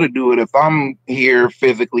wait for her to do it if I'm here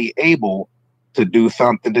physically able to do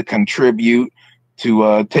something to contribute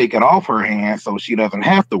to take it off her hands so she doesn't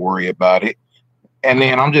have to worry about it. And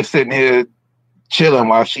then I'm just sitting here chilling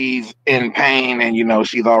while she's in pain and,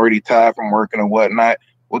 she's already tired from working and whatnot.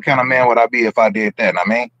 What kind of man would I be if I did that? I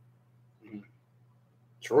mean,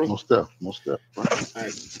 true. Most stuff.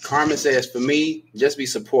 Right. Carmen says, for me, just be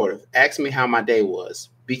supportive. Ask me how my day was.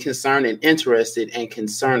 Be concerned and interested and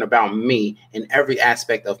concerned about me in every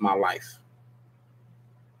aspect of my life.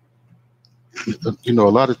 A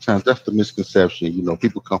lot of times that's the misconception.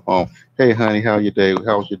 People come home, hey, honey, how your day?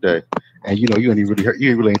 How was your day? And you ain't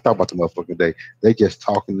really thought about the motherfucking day. They just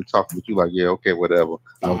talking with you like, yeah, okay, whatever.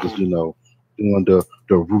 I was just, doing the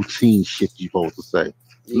routine shit you're supposed to say.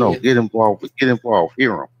 Yeah. No, get involved, hear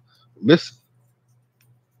them, listen.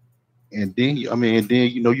 And then, you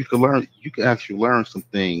can learn, you can actually learn some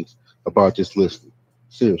things about just listening.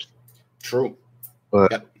 Seriously. True.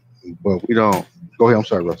 But we don't. Go ahead. I'm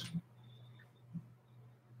sorry, Russell.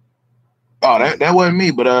 Oh, that wasn't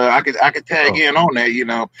me, but I could tag in on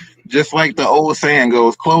that. Just like the old saying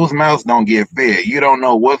goes, closed mouths don't get fed. You don't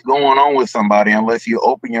know what's going on with somebody unless you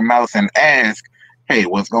open your mouth and ask, hey,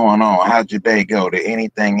 what's going on? How'd your day go? Did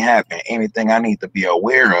anything happen? Anything I need to be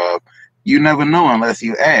aware of? You never know unless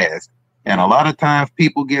you ask. And a lot of times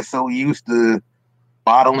people get so used to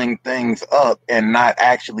bottling things up and not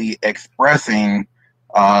actually expressing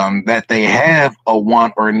that they have a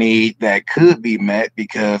want or need that could be met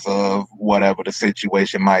because of whatever the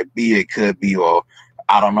situation might be. It could be, or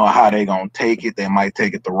I don't know how they're going to take it. They might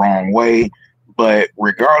take it the wrong way. But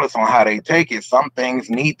regardless on how they take it, some things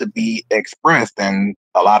need to be expressed. And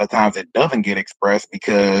a lot of times it doesn't get expressed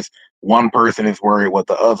because one person is worried what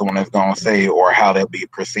the other one is going to say or how they'll be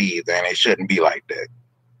perceived. And it shouldn't be like that.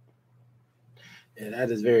 Yeah,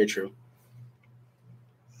 that is very true.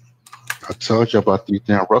 I told you about these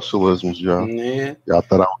damn Russellisms, y'all. Yeah. Y'all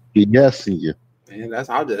thought I was BSing you. Man,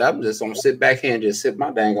 I'm just gonna sit back here and just sip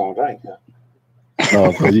my dang on drink.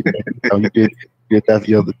 No, bro, you did that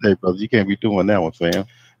the other day, brother. You can't be doing that one, fam.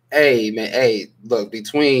 Hey, man. Hey, look,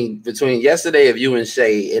 between yesterday of you and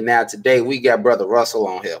Shay and now today, we got Brother Russell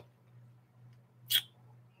on here.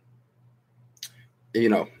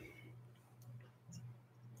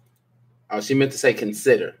 She meant to say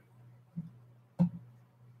consider.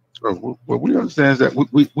 Well, we understand that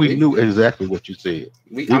we knew exactly what you said.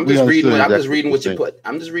 I'm just reading what you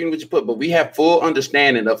put. But we have full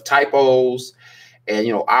understanding of typos and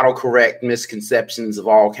autocorrect misconceptions of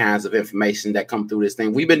all kinds of information that come through this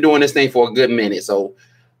thing. We've been doing this thing for a good minute, so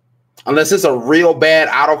unless it's a real bad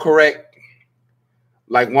autocorrect,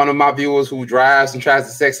 like one of my viewers who drives and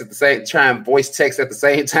tries to try and voice text at the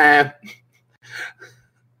same time,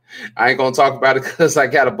 I ain't gonna talk about it because I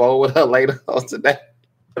got a bowl with her later on today.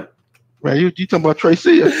 Man, you talking about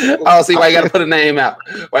Tracy? Oh, see why you gotta put a name out?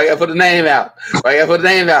 Why you gotta put the name out? Why you gotta put the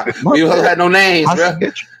name out? We don't have no names, bro.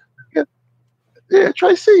 Yeah,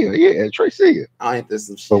 Tracy. Yeah, Tracy. I ain't this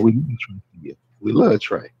some shit. But we love Tracy. We love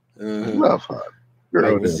Trey. We love her.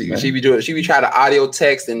 Girl, like, she be trying to audio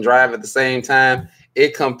text and drive at the same time.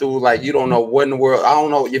 It come through like you don't know what in the world. I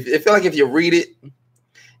don't know. It feel like if you read it,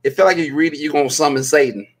 you're gonna summon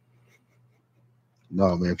Satan.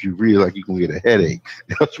 No, man, if you read it like you're gonna get a headache.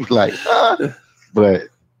 That's like, but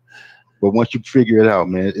once you figure it out,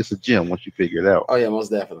 man, it's a gem once you figure it out. Oh yeah, most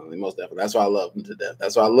definitely. That's why I love them to death.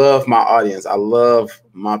 That's why I love my audience. I love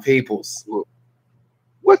my peoples.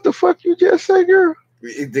 What the fuck you just say, girl?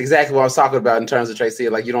 Exactly what I was talking about in terms of Tracy.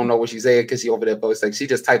 Like you don't know what she said because she over there post like she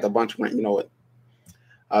just typed a bunch of you know what.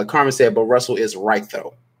 Carmen said, but Russell is right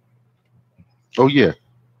though. Oh yeah,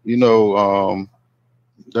 you know,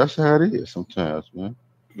 that's how it is sometimes, man.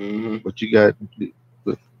 Mm-hmm. But you got,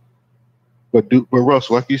 but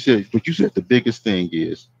Russell, like you said, the biggest thing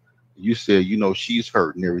is, you said, you know, she's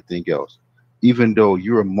hurt and everything else. Even though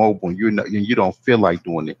you're immobile, you don't feel like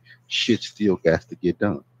doing it. Shit still has to get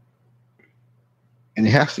done, and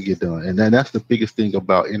it has to get done. And then that's the biggest thing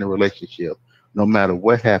about in a relationship. No matter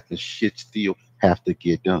what happens, shit still have to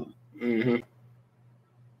get done. Mm-hmm.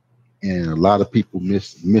 And a lot of people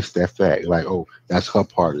miss that fact. Like, oh, that's her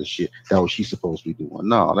part of the shit. That's what she's supposed to be doing.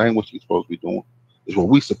 No, that ain't what she's supposed to be doing. It's what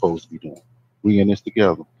we supposed to be doing. We in this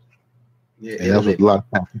together. Yeah, and that's what a lot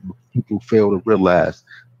of times people fail to realize,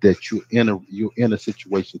 that you're in a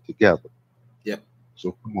situation together. Yep.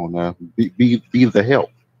 So come on now, be the help.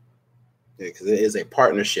 Yeah, because it is a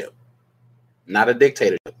partnership, not a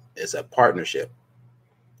dictatorship. It's a partnership.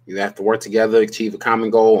 You have to work together, achieve a common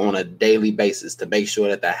goal on a daily basis to make sure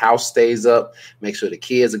that the house stays up, make sure the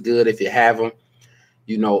kids are good if you have them.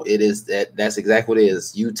 You know, it is that's exactly what it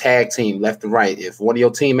is. You tag team left and right. If one of your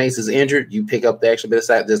teammates is injured, you pick up the extra bit of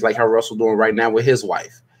side, just like how Russell doing right now with his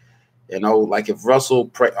wife. You know, like if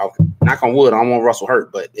Russell, knock on wood, I don't want Russell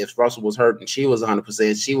hurt, but if Russell was hurt and she was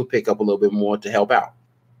 100%, she would pick up a little bit more to help out.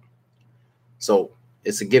 So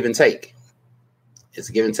it's a give and take. It's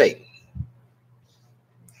a give and take.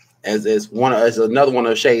 As another one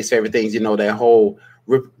of Shay's favorite things, you know, that whole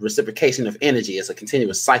reciprocation of energy is a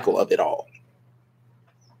continuous cycle of it all.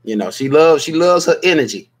 You know, she loves her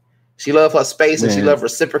energy. She loves her space, and she loves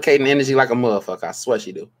reciprocating energy like a motherfucker. I swear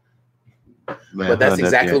she do. Man, but that's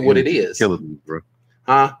exactly what it is. Killing me, bro.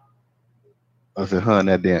 Huh? I said, hun,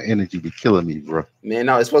 that damn energy be killing me, bro. Man,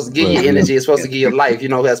 no, it's supposed to give you energy. It's supposed to give you life. You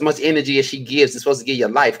know, as much energy as she gives, it's supposed to give you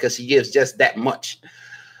life because she gives just that much.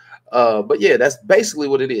 But yeah, that's basically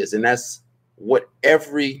what it is. And that's what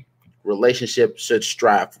every relationship should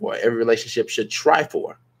strive for. Every relationship should try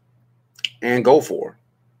for and go for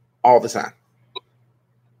all the time.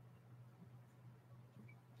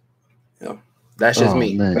 You know, that's just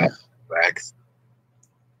me. Facts.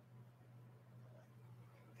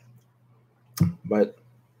 But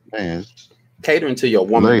man, catering to your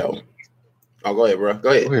woman though. Oh, go ahead, bro. Go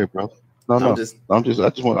ahead, bro. No. I just want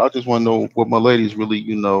to know what my ladies really,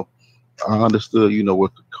 you know. I understood, you know,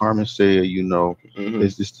 what Carmen said, you know,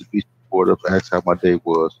 is just to be supportive, ask how my day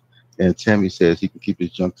was. And Tammy says he can keep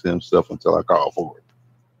his junk to himself until I call for it.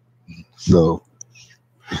 So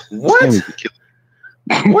what?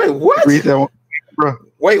 Wait, what? Read that one, bro.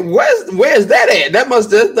 Wait, where's that at? That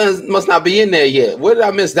must not be in there yet. Where did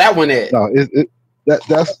I miss that one at? No,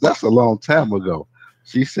 that's a long time ago.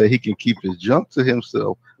 She said he can keep his junk to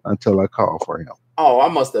himself until I call for him. Oh, I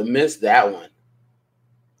must have missed that one.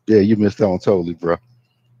 Yeah, you missed that one totally, bro.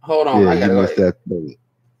 Hold on, I gotta missed that totally.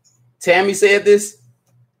 Tammy said this?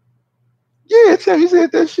 Yeah, Tammy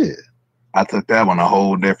said that shit. I took that one a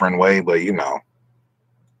whole different way, but you know.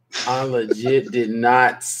 I legit did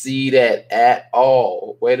not see that at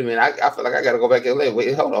all. Wait a minute. I feel like I gotta go back and look.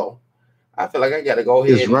 Wait, hold on. I feel like I gotta go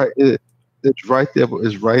ahead. It's right there.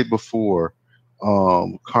 It's right before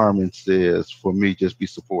Carmen says, for me, just be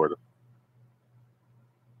supportive.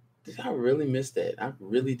 Did I really miss that? I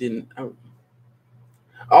really didn't.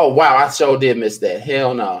 Oh, wow. I sure did miss that.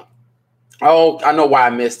 Hell no. Oh, I know why I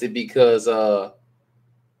missed it, because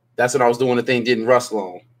that's when I was doing the thing, didn't Russell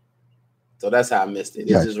on. So that's how I missed it.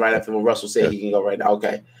 It's just right after when Russell said he can go right now.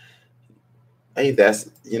 Okay. Hey,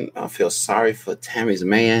 I feel sorry for Tammy's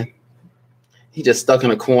man. He just stuck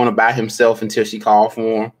in a corner by himself until she called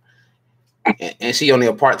for him. And she only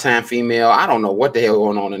a part-time female. I don't know what the hell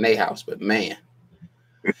going on in their house, but man.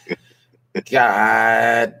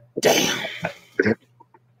 God damn.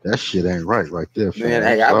 That shit ain't right there. Man,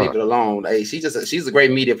 hey, I leave it alone. Hey, she's a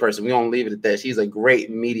great media person. We don't leave it at that. She's a great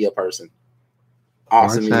media person.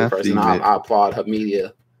 Awesome media person. I applaud her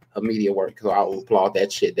media work. So I will applaud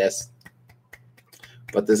that shit. That's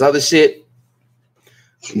But this other shit,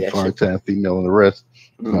 part-time female and the rest.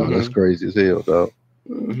 No, that's crazy as hell, dog.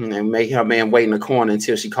 And make her man wait in the corner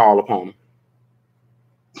until she call upon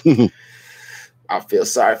him. I feel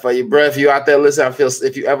sorry for you, bro. If you out there listen,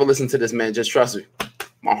 if you ever listen to this, man, just trust me.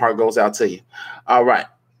 My heart goes out to you. All right.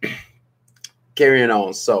 Carrying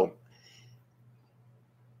on. So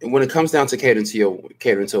when it comes down to catering to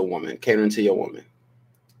your woman,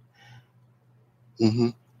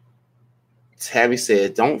 Tammy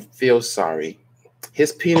said, don't feel sorry.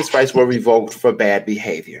 His penis rights were revoked for bad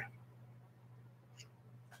behavior.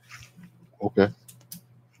 Okay.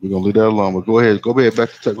 We're gonna leave that alone. But go ahead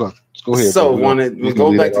back to go ahead. So we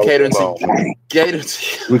go back to catering to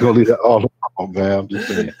we're gonna leave that all alone, man. I'm just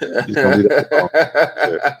saying. Just gonna leave that alone.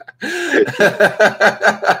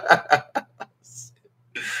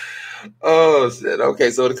 Oh shit. Okay,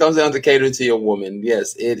 so it comes down to catering to your woman.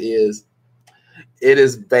 Yes, it is. It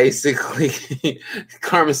is basically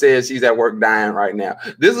Carmen says she's at work dying right now.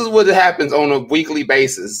 This is what happens on a weekly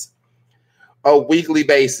basis.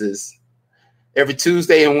 Every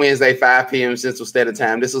Tuesday and Wednesday, 5 p.m. Central Standard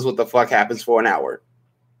Time. This is what the fuck happens for an hour.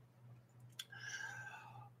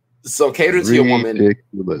 So catering to your woman.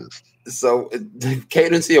 So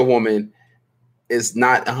catering to your woman is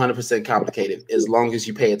not 100% complicated as long as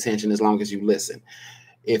you pay attention, as long as you listen.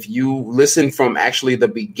 If you listen from actually the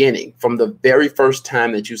beginning, from the very first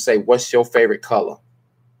time that you say, what's your favorite color?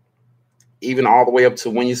 Even all the way up to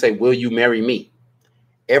when you say, will you marry me?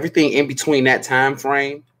 Everything in between that time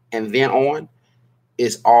frame and then on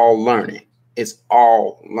is all learning. It's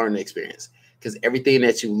all learning experience. Because everything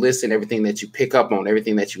that you listen, everything that you pick up on,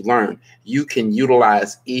 everything that you learn, you can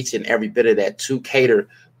utilize each and every bit of that to cater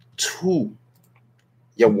to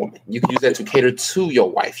your woman. You can use that to cater to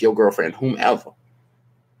your wife, your girlfriend, whomever.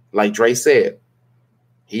 Like Dre said,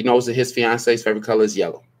 he knows that his fiance's favorite color is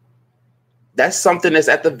yellow. That's something that's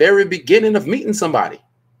at the very beginning of meeting somebody.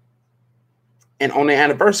 And on their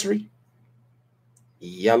anniversary,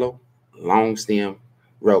 yellow, long stem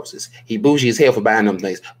roses. He bougie as hell for buying them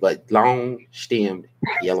things, but long stemmed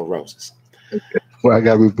yellow roses. Well, I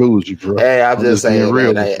gotta be bougie, bro. Hey, I'm just saying,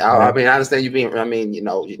 real. I mean, I understand you being. I mean,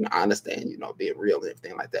 I understand, being real and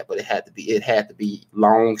everything like that. But it had to be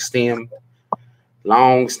long stem.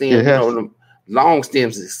 Long stem. Long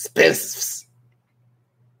stems is expensive.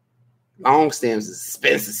 Long stems is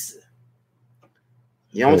expensive.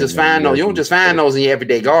 You don't just find those. You don't just find those in your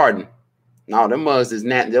everyday garden. No, them mugs is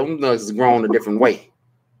not. Them mugs is grown a different way.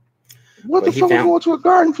 What the fuck we going to a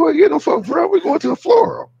garden for? Get them for, bro. We're going to a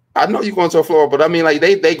floral. I know you're going to a floral, but I mean, like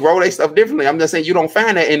they grow their stuff differently. I'm just saying you don't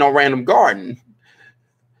find that in no random garden.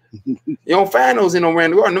 You don't find those in no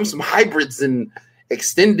random garden. Them some hybrids and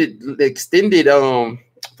extended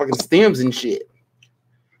fucking stems and shit.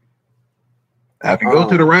 If you go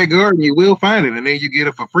to the right garden, you will find it, and then you get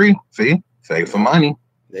it for free. See, save some money.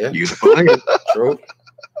 Yeah, use it for later.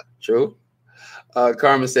 True.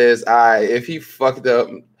 Carmen says, if he fucked up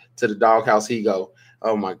to the doghouse, he go.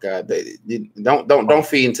 Oh my God! Don't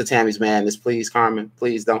feed into Tammy's madness, please, Carmen.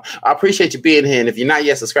 Please don't. I appreciate you being here, and if you're not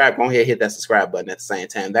yet subscribed, go ahead and hit that subscribe button at the same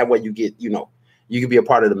time. That way, you get you can be a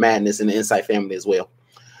part of the madness and the Insight family as well.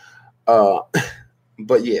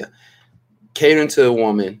 But yeah, catering to a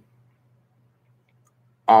woman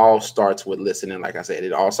all starts with listening. Like I said,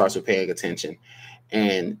 it all starts with paying attention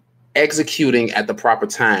and executing at the proper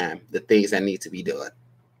time the things that need to be done.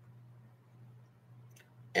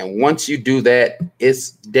 And once you do that,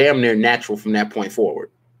 it's damn near natural from that point forward.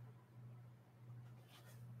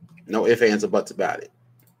 No ifs, ands, or buts about it.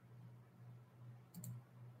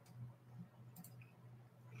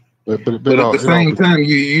 But at the same time,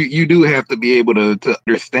 you do have to be able to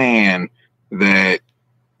understand that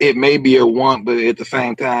it may be a want, but at the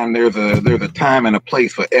same time, there's a time and a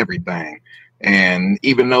place for everything. And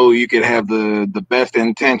even though you could have the best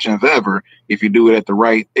intentions ever, if you do it at the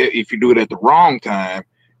wrong time,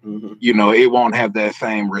 it won't have that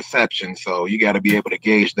same reception. So you got to be able to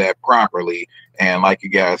gauge that properly. And like you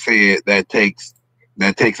guys said, that takes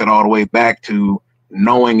it all the way back to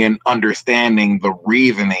knowing and understanding the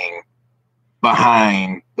reasoning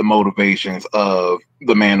behind the motivations of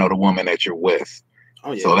the man or the woman that you're with.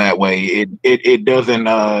 Oh, yeah. So that way it doesn't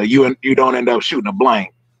you don't end up shooting a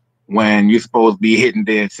blank when you're supposed to be hitting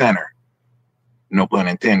dead center. No pun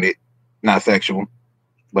intended, not sexual,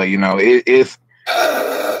 but it's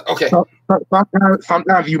okay.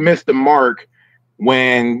 Sometimes you miss the mark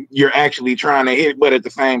when you're actually trying to hit, but at the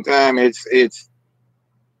same time, it's just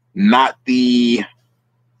not the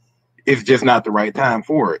right time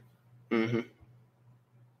for it. Mm-hmm.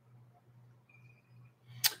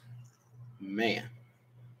 Man.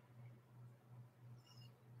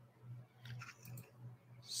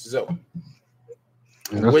 So,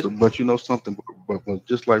 but you know something, but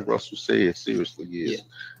just like Russell said, seriously,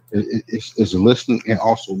 it's listening and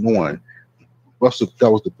also knowing. Russell, that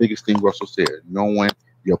was the biggest thing Russell said: knowing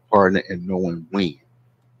your partner and knowing when,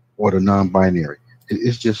 or the non-binary.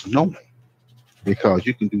 It's just knowing, because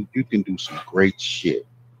you can do some great shit,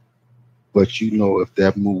 but you know if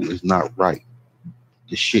that move is not right,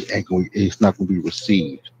 the shit it's not going to be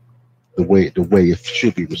received the way it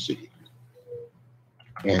should be received.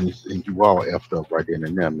 And you all effed up right then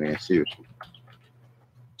and there, man. Seriously.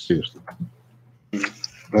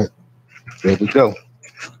 But there we go.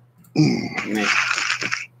 Man.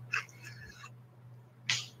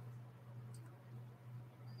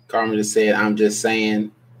 Carmen just said, "I'm just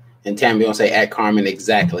saying," and Tammy gonna say, "At Carmen,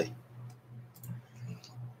 exactly."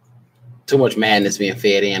 Too much madness being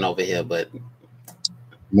fed in over here, but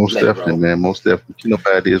most definitely, man. Most definitely. You know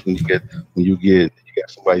how it is when you got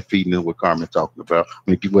somebody feeding in what Carmen talking about.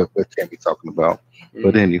 I mean, what Tammy talking about. Mm-hmm.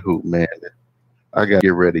 But anywho, man, I gotta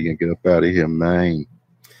get ready and get up out of here, man.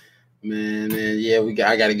 Man, yeah,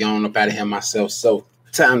 I gotta get on up out of here myself. So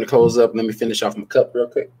time to close up. Let me finish off my cup real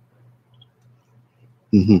quick.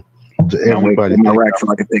 Mm-hmm. To everybody, my rack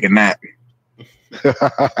so I can take a nap.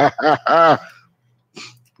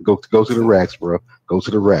 Go to the racks, bro. Go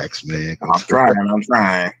to the racks, man. I'm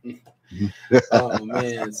trying. Oh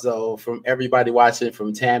man! So from everybody watching,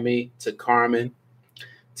 from Tammy to Carmen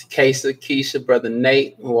to Keisha, brother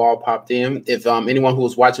Nate, who all popped in. If anyone who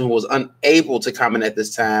was watching who was unable to comment at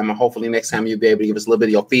this time, hopefully next time you'll be able to give us a little bit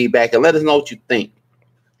of your feedback and let us know what you think.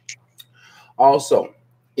 Also,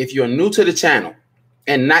 if you're new to the channel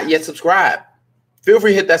and not yet subscribed, feel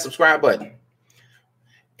free to hit that subscribe button.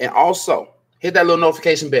 And also, hit that little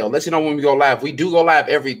notification bell. Let you know when we go live. We do go live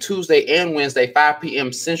every Tuesday and Wednesday, 5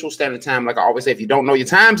 p.m. Central Standard Time. Like I always say, if you don't know your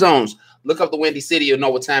time zones, look up the Windy City. You'll know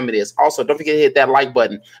what time it is. Also, don't forget to hit that like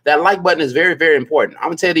button. That like button is very, very important. I'm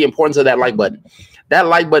going to tell you the importance of that like button. That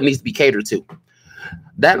like button needs to be catered to.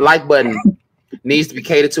 That like button needs to be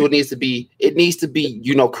catered to. It needs to be,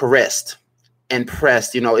 caressed and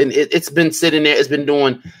pressed, and it's been sitting there. It's been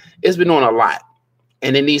doing a lot,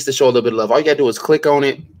 and it needs to show a little bit of love. All you got to do is click on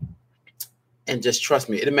it. And just trust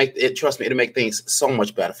me, it'll make things so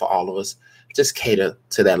much better for all of us. Just cater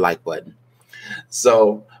to that like button.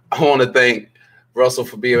 So I want to thank Russell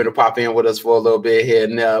for being able to pop in with us for a little bit here.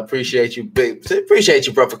 And appreciate you, bro,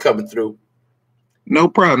 for coming through. No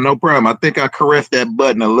problem. I think I caressed that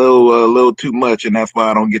button a little too much, and that's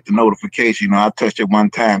why I don't get the notification. I touched it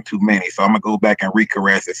one time too many, so I'm gonna go back and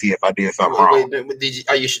re-caress and see if I did something wrong. Did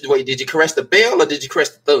you caress the bell or did you caress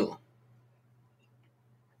the thumb?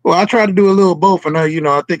 Well, I tried to do a little both, and I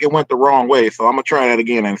think it went the wrong way. So I'm gonna try that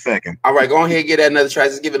again in a second. All right, go ahead and get that another try.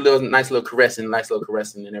 Just give it a nice little caressing, and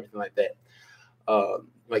everything like that.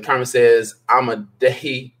 Like Carmen says, I'm a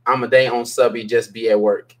day on subby, just be at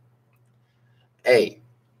work. Hey,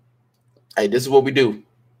 this is what we do.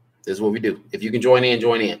 If you can join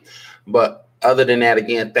in. But other than that,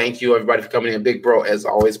 again, thank you everybody for coming in. Big bro, as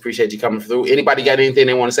always, appreciate you coming through. Anybody got anything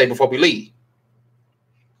they want to say before we leave?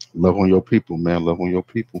 Love on your people, man. Love on your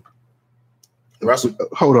people. Russell,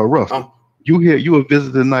 hold on, Russell. You a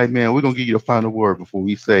visitor tonight, man. We're gonna give you the final word before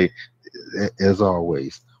we say, as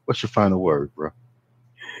always. What's your final word, bro?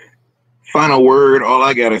 Final word. All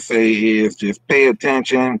I gotta say is just pay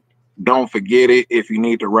attention. Don't forget it. If you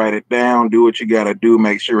need to write it down, do what you gotta do.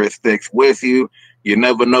 Make sure it sticks with you. You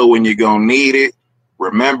never know when you're gonna need it.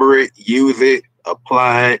 Remember it. Use it.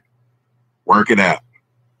 Apply it. Work it out.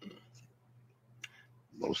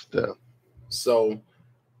 Most stuff. So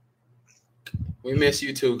we miss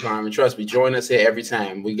you too, Carmen. Trust me, join us here every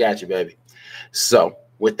time. We got you, baby. So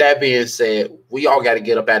with that being said, we all got to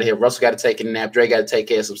get up out of here. Russell got to take a nap. Dre got to take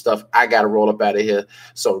care of some stuff. I got to roll up out of here.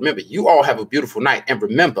 So remember, you all have a beautiful night. And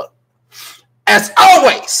remember, as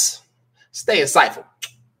always, stay insightful.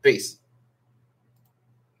 Peace.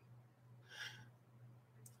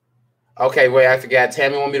 Okay, wait, I forgot.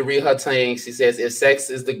 Tammy want me to read her thing. She says, if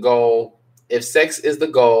sex is the goal,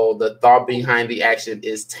 the thought behind the action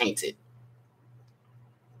is tainted.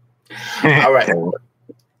 All right.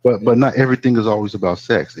 But not everything is always about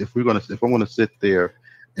sex. If I'm gonna sit there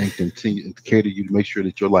and continue to cater you to make sure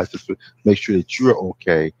that your life is, make sure that you're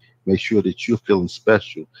okay, make sure that you're feeling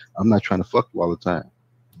special. I'm not trying to fuck you all the time.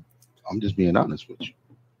 I'm just being honest with you.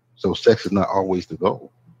 So sex is not always the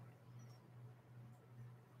goal.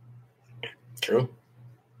 True.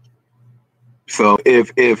 So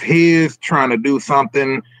if he's trying to do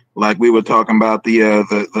something like we were talking about,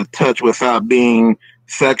 the touch without being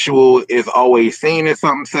sexual is always seen as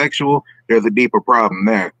something sexual, there's a deeper problem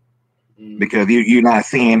there. Because you're not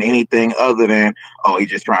seeing anything other than, oh, he's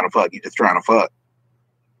just trying to fuck.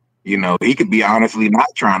 You know, he could be honestly not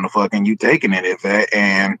trying to fuck and you taking it as that,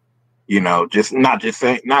 and you know, just not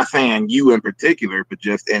saying you in particular, but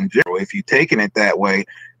just in general. If you taking it that way,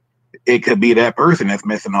 it could be that person that's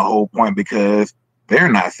missing the whole point because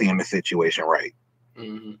they're not seeing the situation right.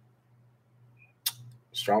 Mm-hmm.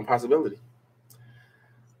 Strong possibility.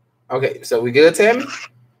 Okay, so we good, Tammy?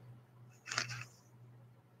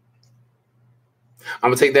 I'm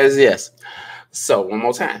gonna take that as yes. So one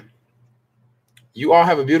more time. You all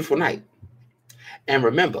have a beautiful night. And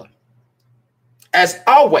remember, as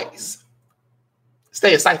always,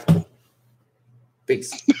 stay insightful.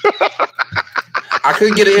 Peace. I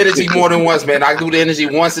couldn't get the energy more than once, man. I do the energy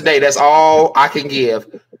once a day. That's all I can give.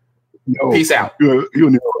 Peace out. You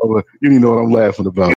need to know what I'm laughing about.